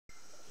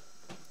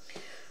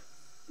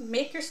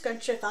Make your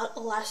scrunchie without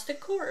elastic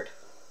cord.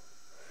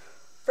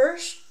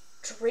 First,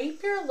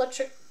 drape your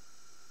elastic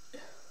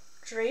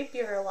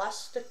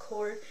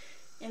cord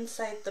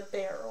inside the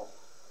barrel.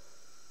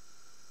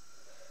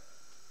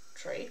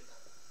 Drape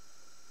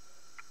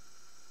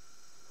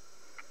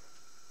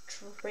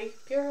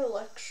your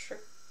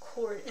electric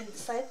cord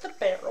inside the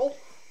barrel,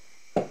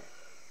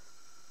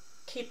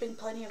 keeping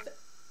plenty of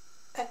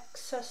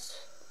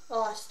excess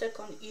elastic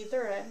on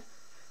either end.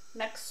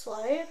 Next,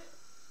 slide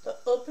the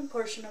open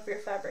portion of your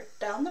fabric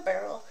down the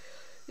barrel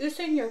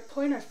using your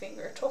pointer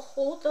finger to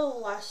hold the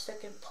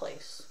elastic in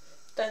place.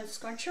 Then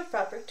scrunch your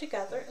fabric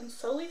together and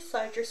slowly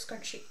slide your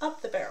scrunchie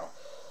up the barrel.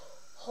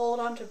 Hold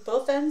on to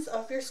both ends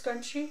of your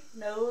scrunchie.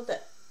 Know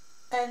the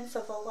ends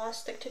of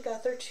elastic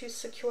together to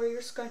secure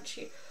your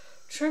scrunchie.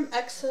 Trim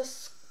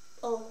excess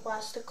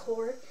elastic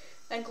cord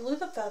and glue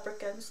the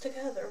fabric ends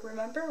together.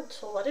 Remember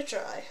to let it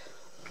dry.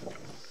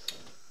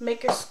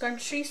 Make your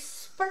scrunchie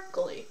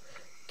sparkly.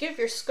 Give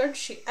your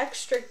scrunchie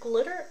extra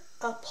glitter.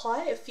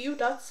 Apply a few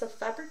dots of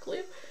fabric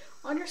glue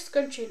on your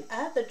scrunchie and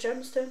add the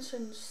gemstones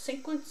and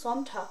sequins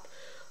on top.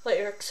 Let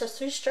your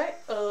accessories dry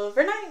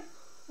overnight.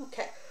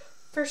 Okay,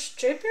 first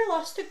drape your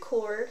elastic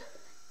cord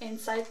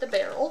inside the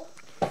barrel.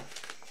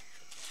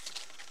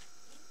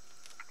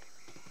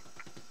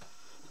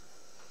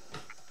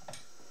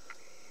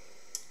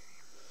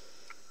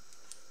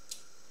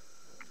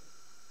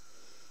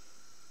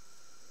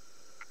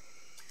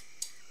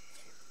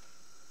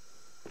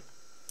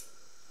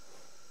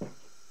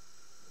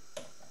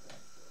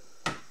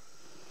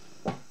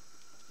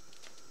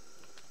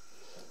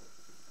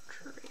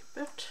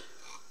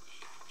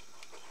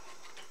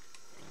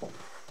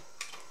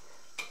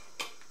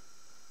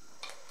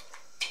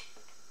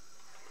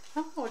 I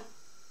don't know what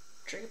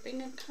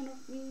draping it kind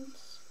of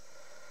means.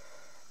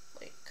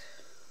 Like,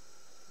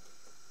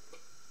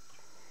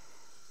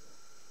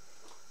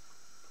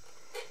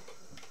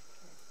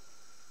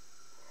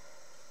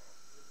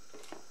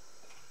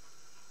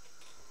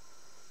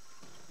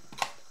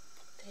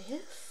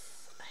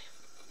 this? I have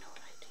no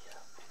idea.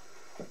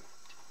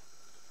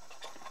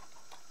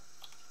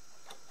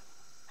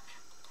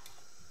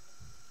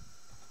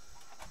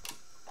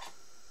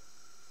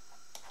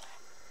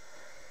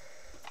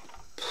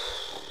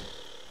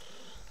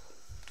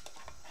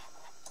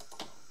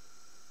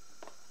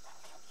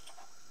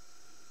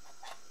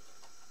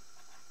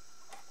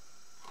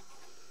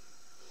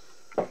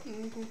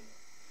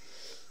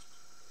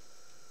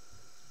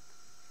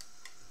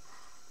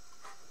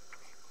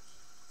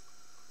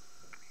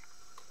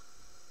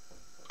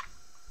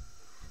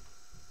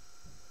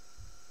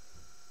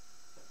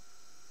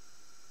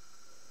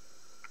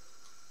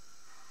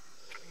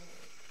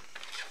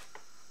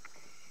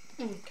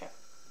 Okay.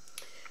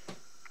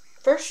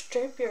 First,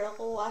 drape your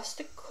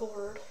elastic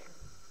cord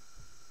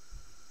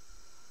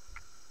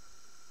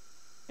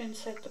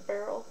inside the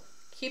barrel.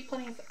 Keep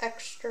plenty of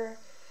extra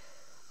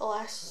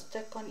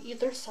elastic on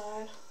either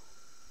side.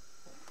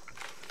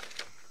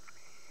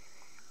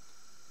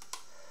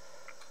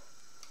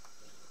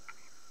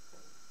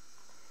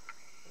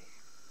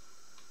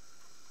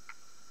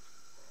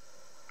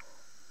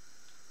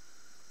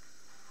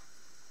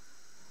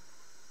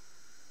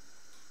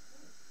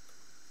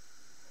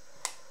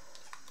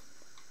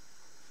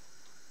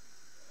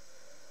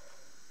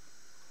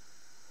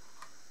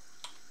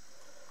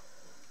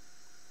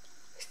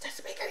 This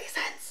doesn't make any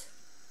sense.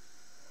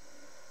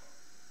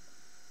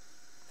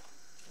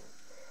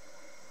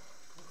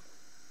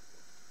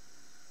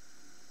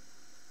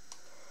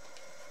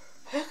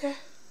 Okay.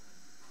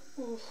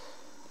 Oof.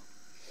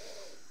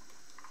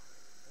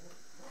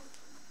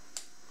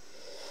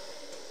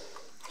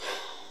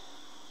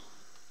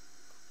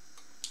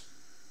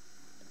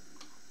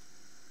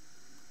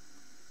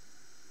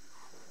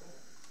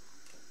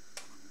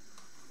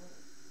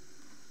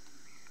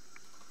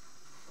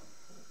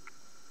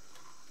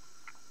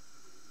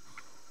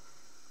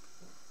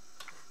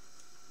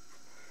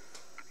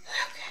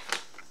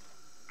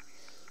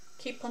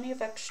 Keep plenty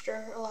of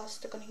extra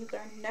elastic on either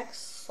end.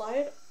 Next,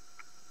 slide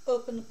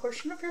open the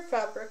portion of your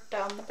fabric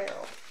down the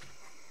barrel.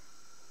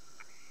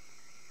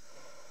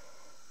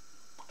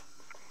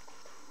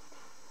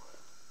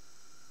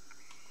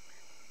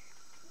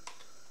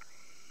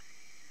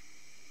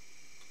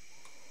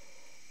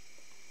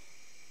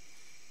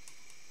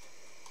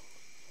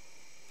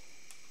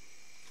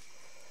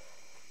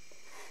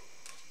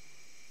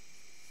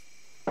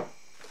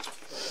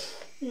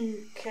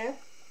 Okay.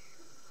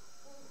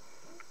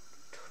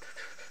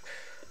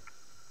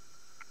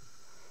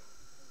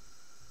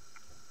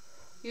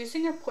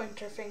 Using your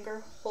pointer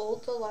finger,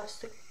 hold the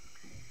elastic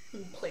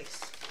in place.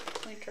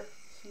 Pointer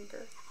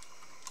finger.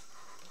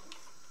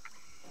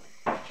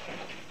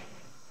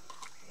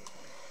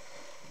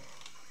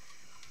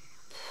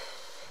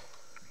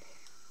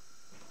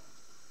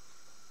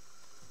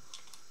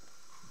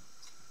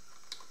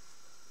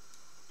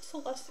 This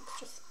elastic's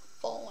just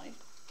falling.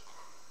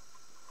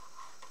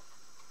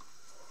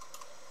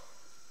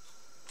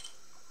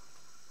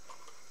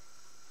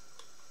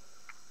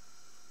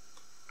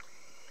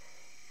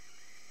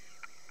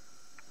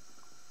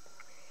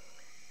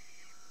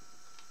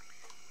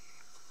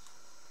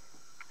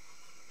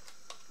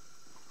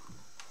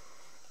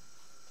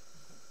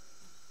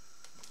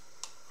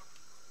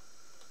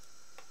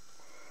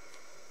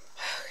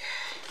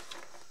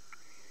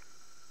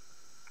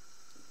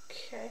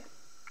 Okay.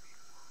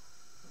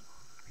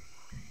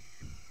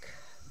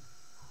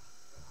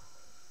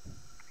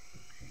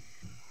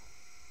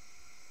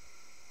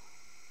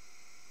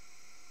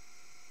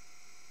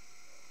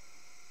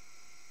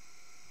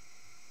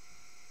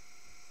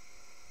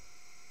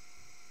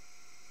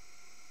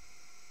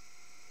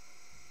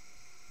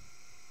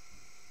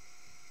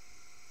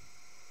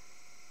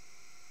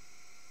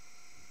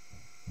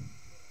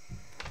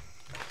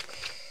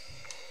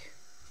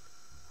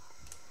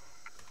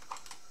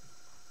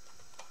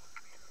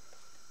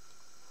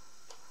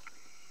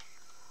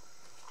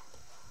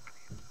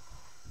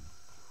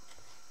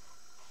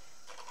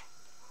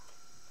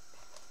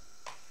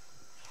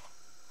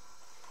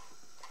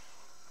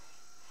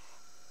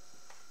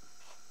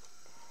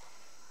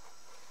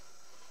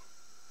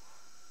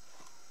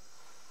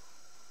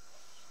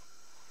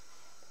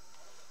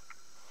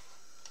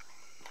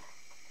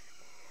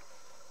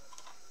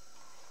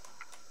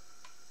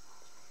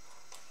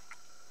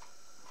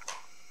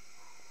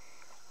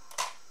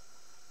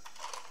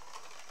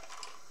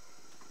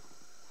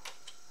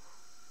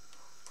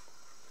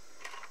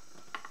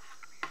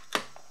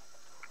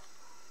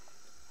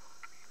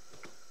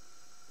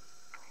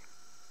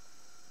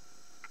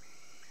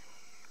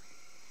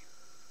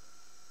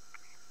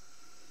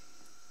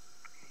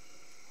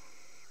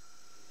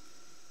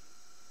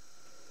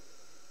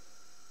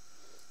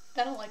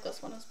 I don't like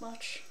this one as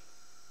much.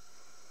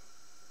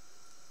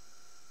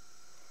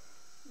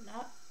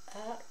 Not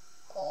at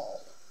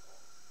all.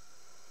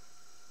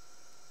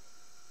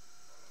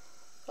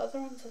 The other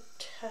one's a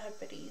tad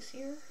bit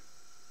easier.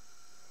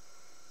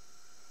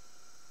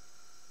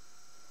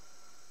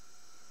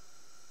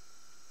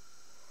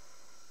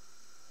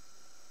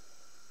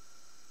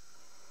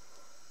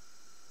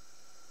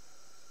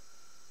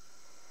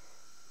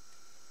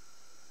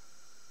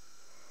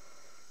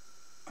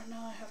 And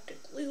now I have to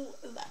glue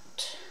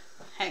that.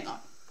 Hang on.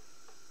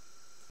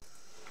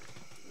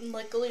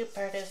 The glue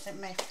part isn't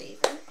my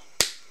favorite.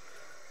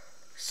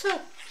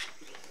 So,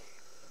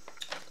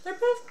 they're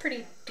both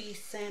pretty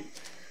decent.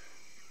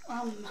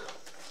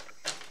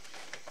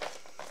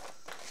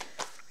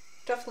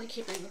 Definitely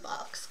keeping the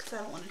box because I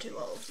don't want to do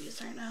all of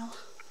these right now.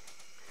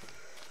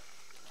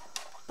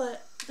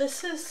 But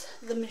this is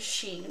the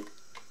machine.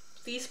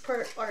 These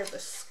part are the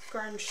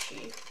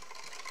scrunchie.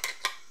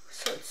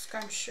 So it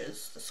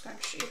scrunches the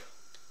scrunchie.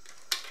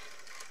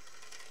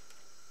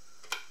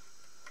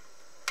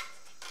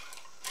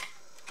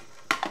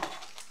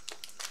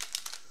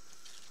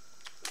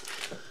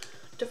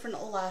 Different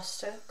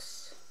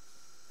elastics.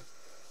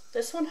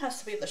 This one has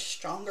to be the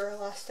stronger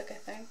elastic, I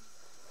think.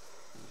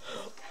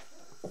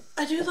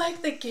 I do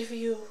like they give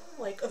you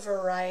like a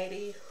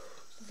variety.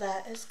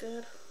 That is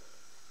good.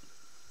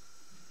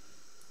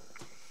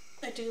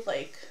 I do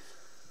like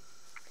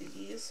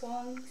these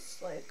ones,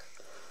 like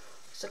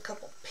there's a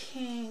couple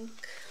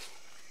pink.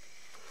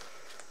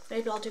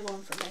 Maybe I'll do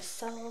one for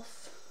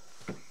myself.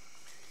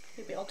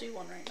 Maybe I'll do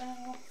one right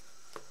now.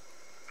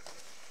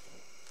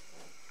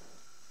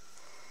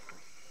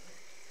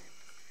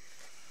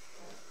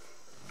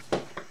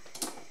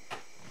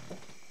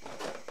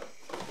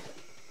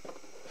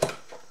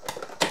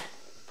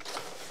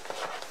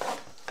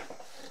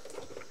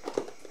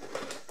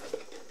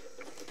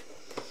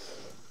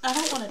 I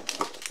don't want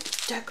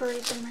to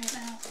decorate them right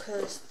now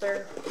because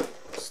they're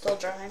still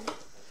drying.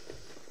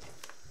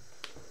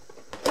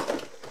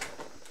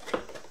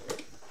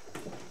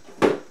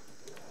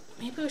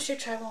 Maybe we should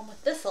try one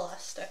with this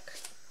elastic.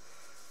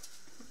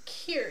 I'm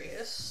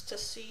curious to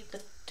see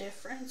the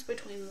difference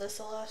between this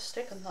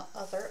elastic and the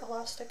other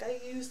elastic I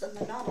used and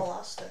the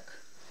non-elastic.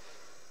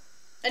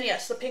 And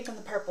yes, the pink and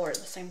the purple are the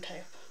same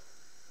type.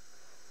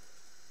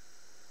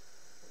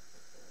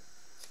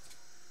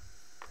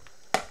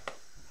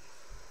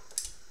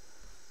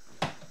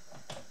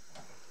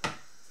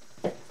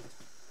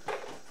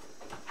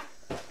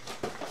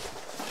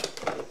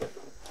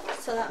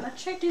 So that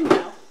much I do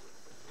know.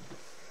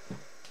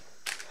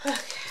 Okay.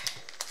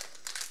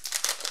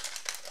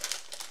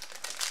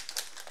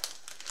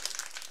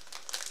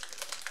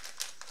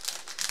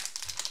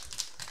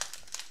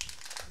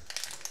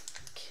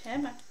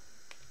 Come on.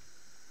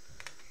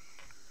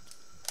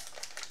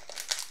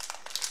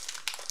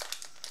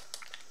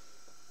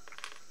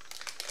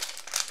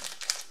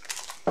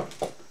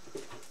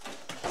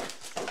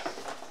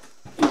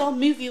 And I'll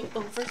move you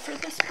over for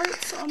this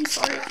part, so I'm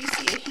sorry if you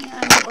see a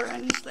hand or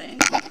anything.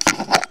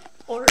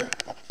 Or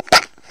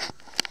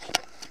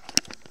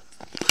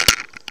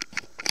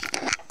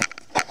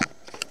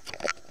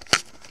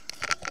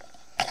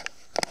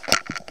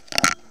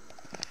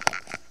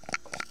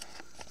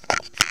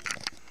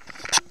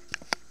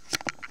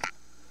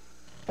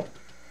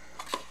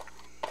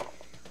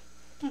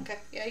okay,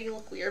 yeah, you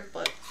look weird,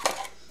 but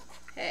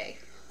hey.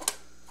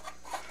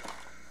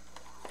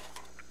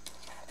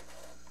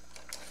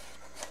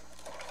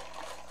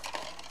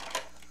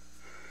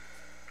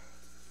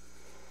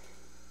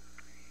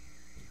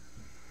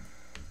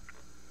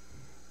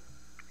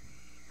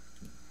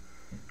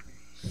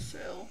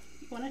 So,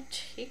 you want to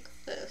take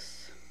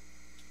this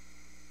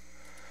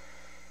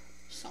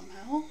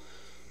somehow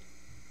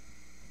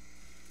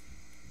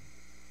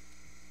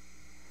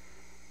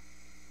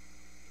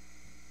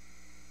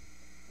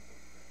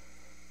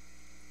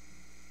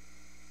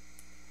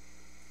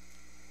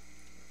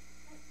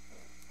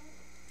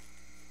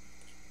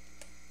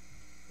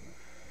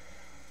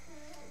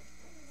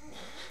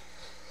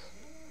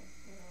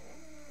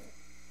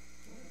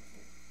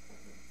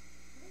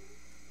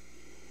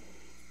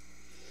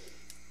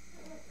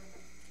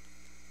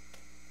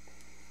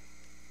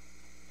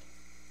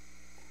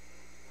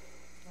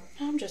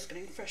I'm just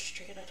getting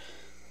frustrated.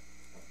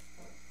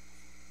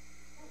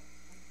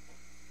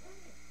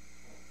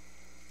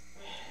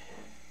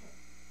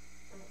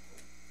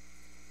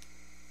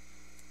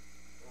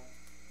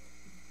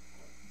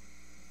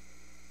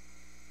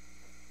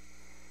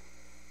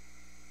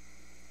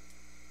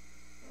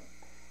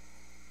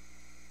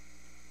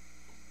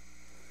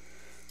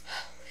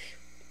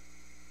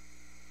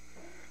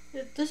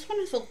 This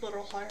one is a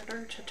little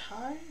harder to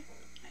tie,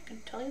 I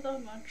can tell you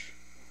that much.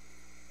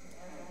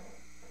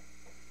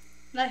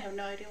 And I have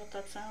no idea what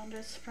that sound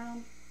is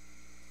from,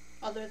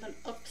 other than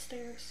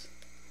upstairs.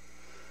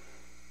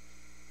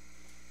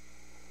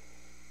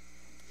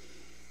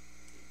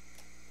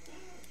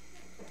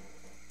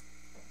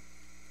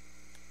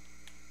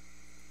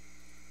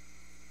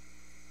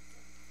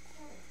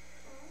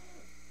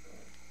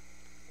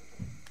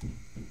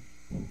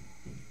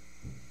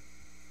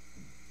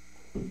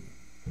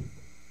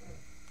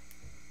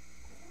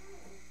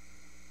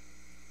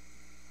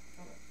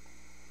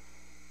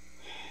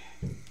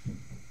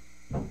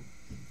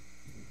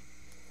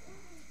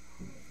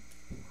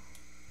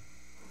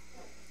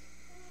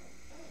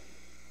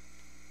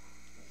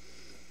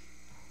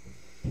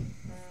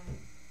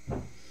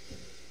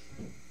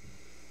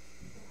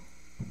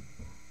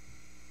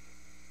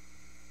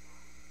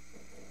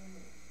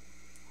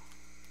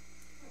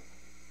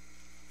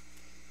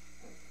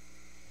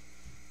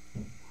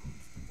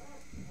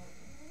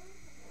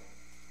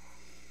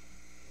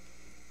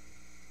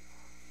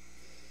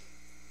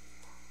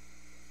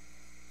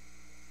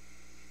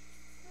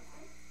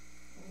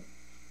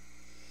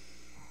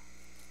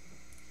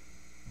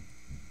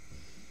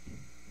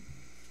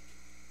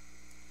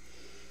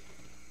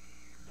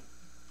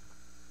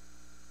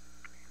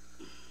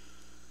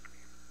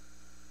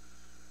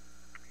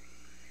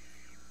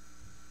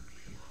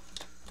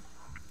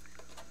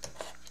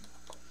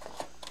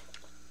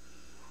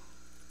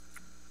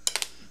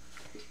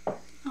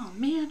 Oh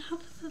man, how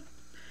does it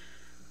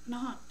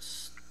not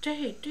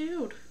stay,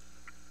 dude?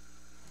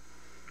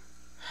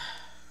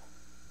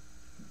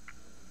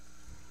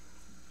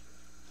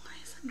 Why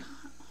is it not?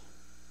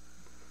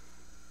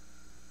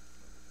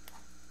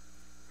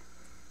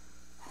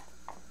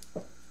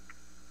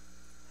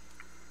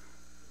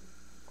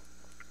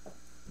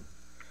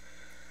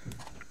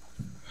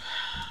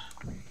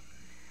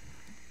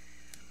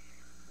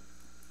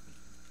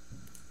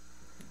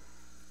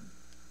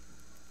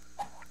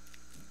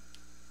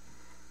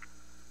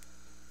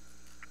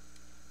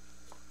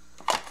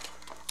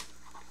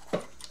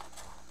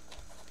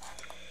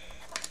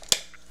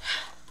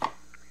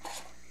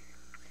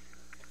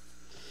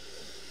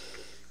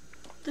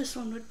 This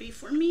one would be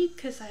for me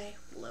because I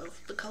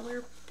love the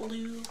color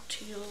blue,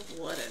 teal,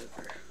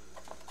 whatever.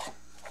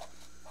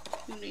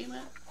 You name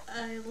it,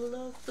 I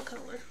love the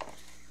color.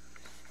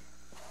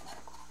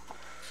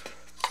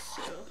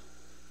 So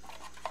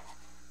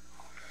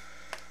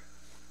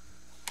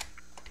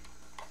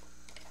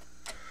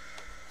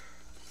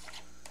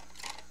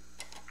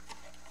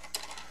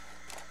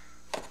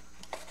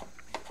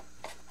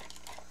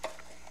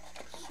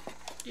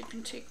you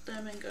can take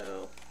them and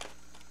go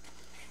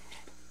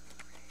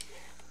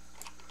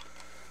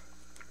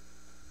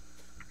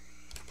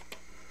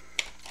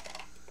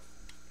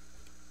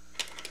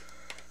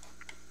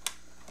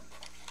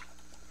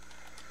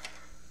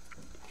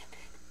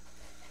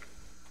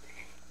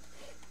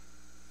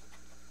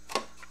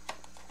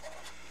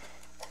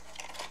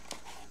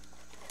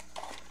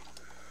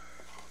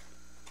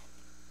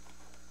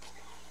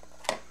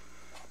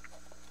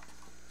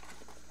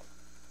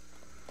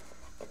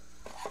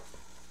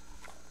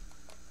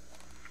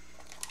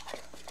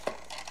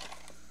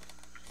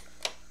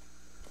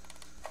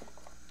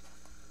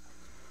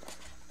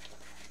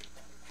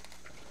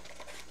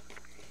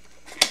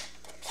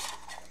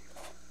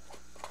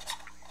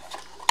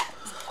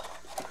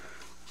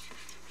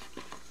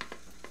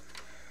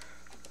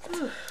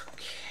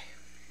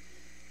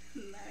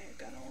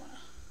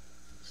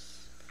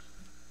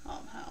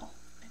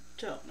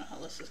don't know how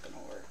this is going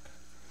to work.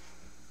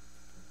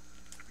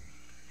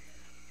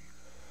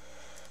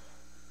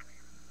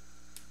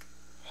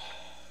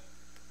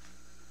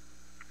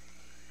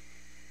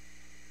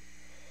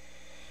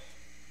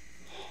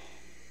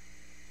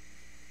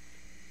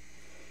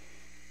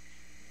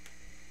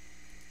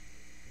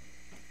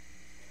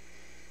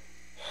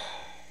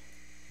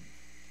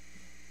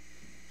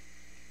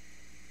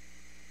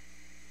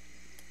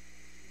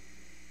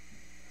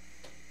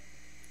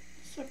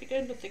 So I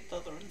begin to think the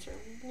other ones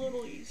are a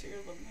little easier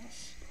than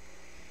this.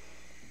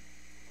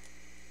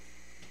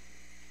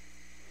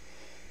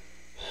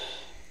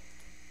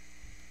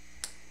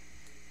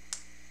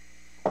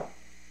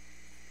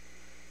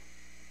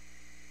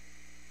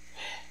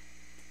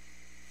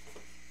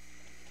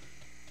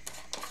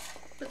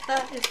 But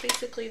that is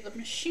basically the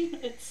machine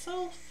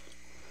itself.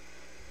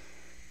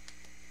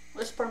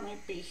 This part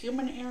might be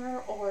human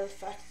error or the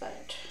fact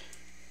that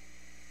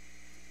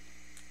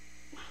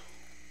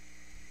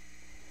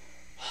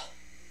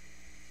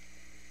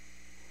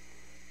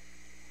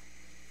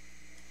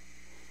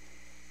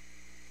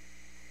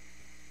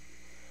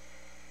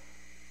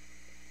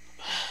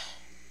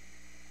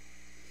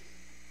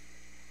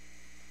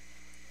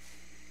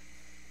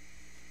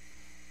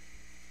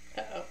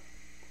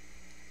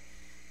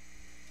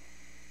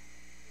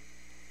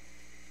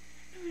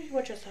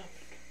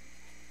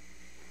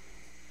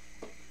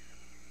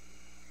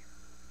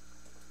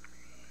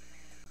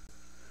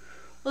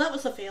Well, that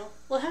was a fail.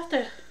 We'll have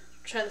to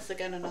try this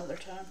again another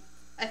time.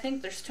 I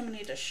think there's too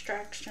many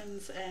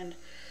distractions, and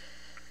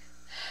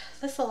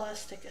this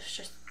elastic is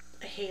just,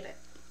 I hate it.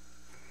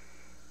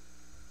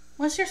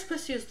 Unless you're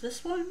supposed to use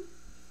this one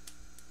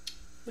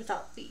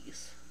without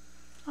these.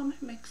 That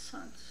might make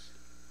sense.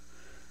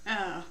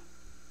 I'm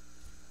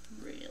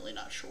really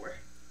not sure.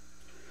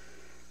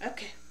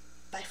 Okay,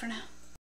 bye for now.